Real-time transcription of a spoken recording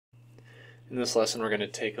In this lesson, we're going to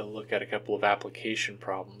take a look at a couple of application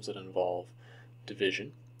problems that involve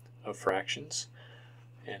division of fractions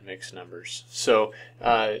and mixed numbers. So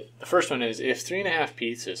the first one is, if 3½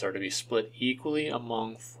 pizzas are to be split equally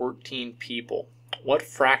among 14 people, what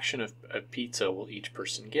fraction of a pizza will each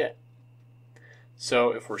person get?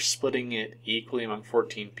 So if we're splitting it equally among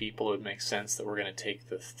 14 people, it would make sense that we're going to take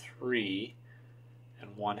the 3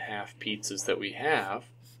 1/2 pizzas that we have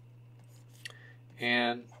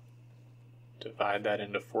and divide that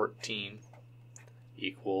into 14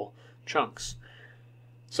 equal chunks.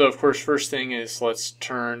 So of course, first thing is, let's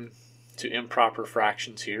turn to improper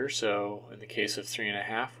fractions here. So in the case of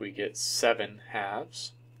 3½ we get 7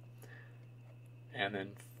 halves, and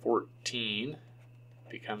then 14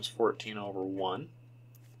 becomes 14 over 1.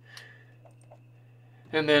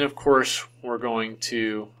 And then of course we're going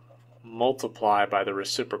to multiply by the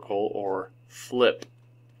reciprocal or flip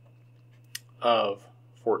of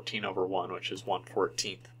 14 over 1, which is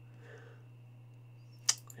 1/14.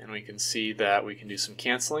 And we can see that we can do some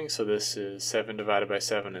canceling. So this is 7 divided by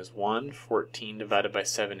 7 is 1, 14 divided by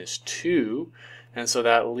 7 is 2, and so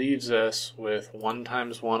that leaves us with 1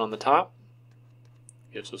 times 1 on the top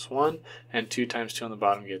gives us 1, and 2 times 2 on the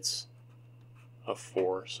bottom gets a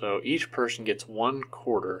 4. So each person gets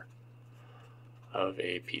 1/4 of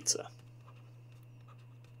a pizza.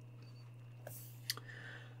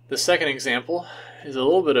 The second example is a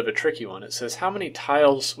little bit of a tricky one. It says, how many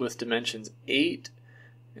tiles with dimensions 8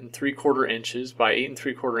 3/4 inches by 8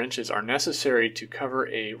 3/4 inches are necessary to cover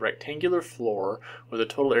a rectangular floor with a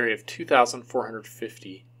total area of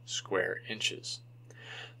 2,450 square inches?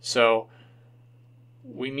 So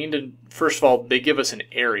we need to, first of all, they give us an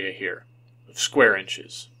area here of square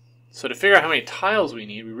inches. So to figure out how many tiles we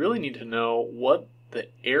need, we really need to know what the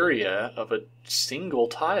area of a single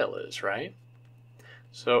tile is, right?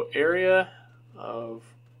 So area of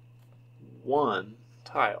one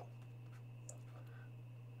tile.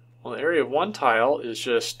 Well, the area of one tile is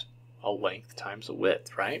just a length times a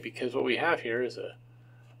width, right? Because what we have here is a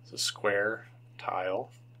square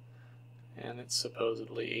tile, and it's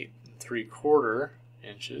supposedly 8 3/4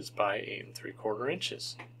 inches by 8 3/4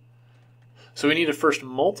 inches. So we need to first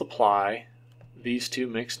multiply these two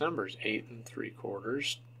mixed numbers, 8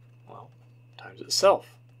 3/4, well, times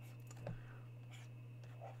itself.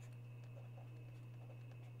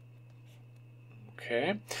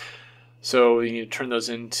 Okay, so we need to turn those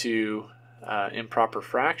into improper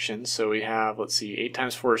fractions. So we have, let's see, 8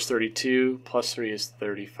 times 4 is 32, plus 3 is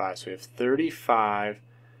 35. So we have 35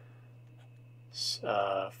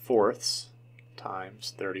 fourths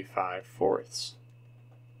times 35 fourths.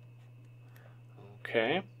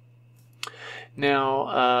 Okay,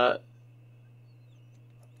 now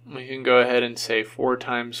we can go ahead and say 4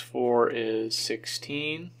 times 4 is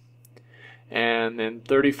 16. And then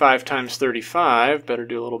 35 times 35, better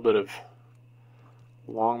do a little bit of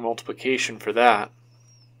long multiplication for that.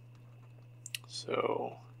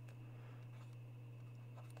 So,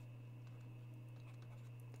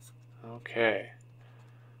 okay.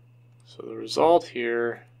 So the result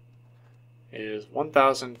here is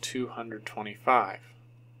 1,225.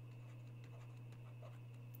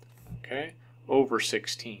 Okay, over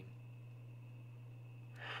 16.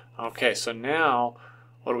 Okay, so now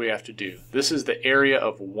what do we have to do? This is the area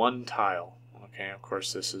of one tile. Okay, of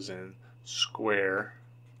course this is in square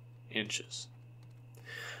inches.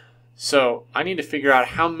 So I need to figure out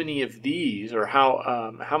how many of these, or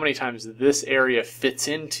how many times this area fits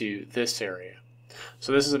into this area.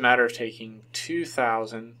 So this is a matter of taking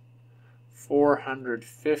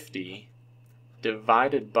 2,450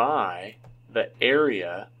 divided by the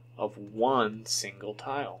area of one single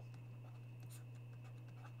tile.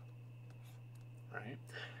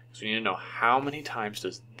 So we need to know how many times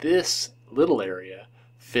does this little area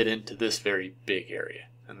fit into this very big area,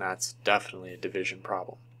 and that's definitely a division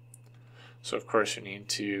problem. So of course we need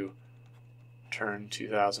to turn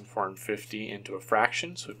 2,450 into a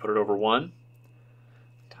fraction, so we put it over 1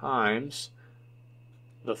 times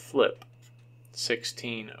the flip,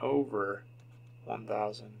 16 over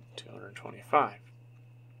 1,225.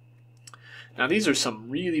 Now these are some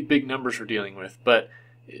really big numbers we're dealing with, but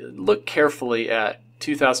look carefully at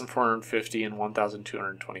 2,450 and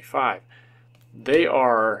 1,225. They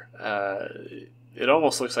are, it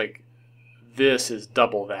almost looks like this is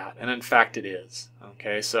double that, and in fact it is.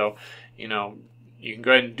 Okay, so you know, you can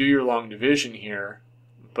go ahead and do your long division here,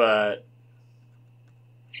 but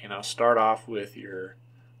you know, start off with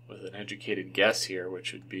an educated guess here,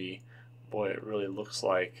 which would be, boy, it really looks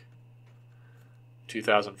like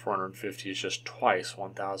 2,450 is just twice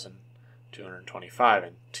 1,225,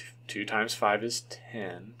 and 2 times 5 is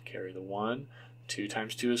 10, carry the 1, 2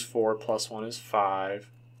 times 2 is 4, plus 1 is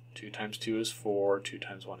 5, 2 times 2 is 4, 2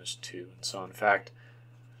 times 1 is 2. And so in fact,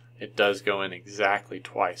 it does go in exactly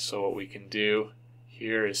twice. So what we can do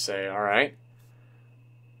here is say, all right,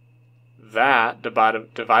 that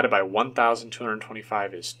divided by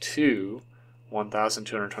 1,225 is 2.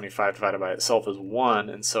 1,225 divided by itself is 1.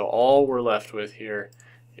 And so all we're left with here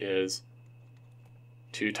is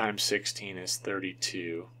 2 times 16 is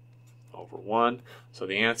 32 over 1. So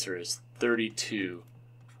the answer is 32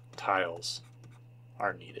 tiles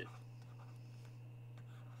are needed.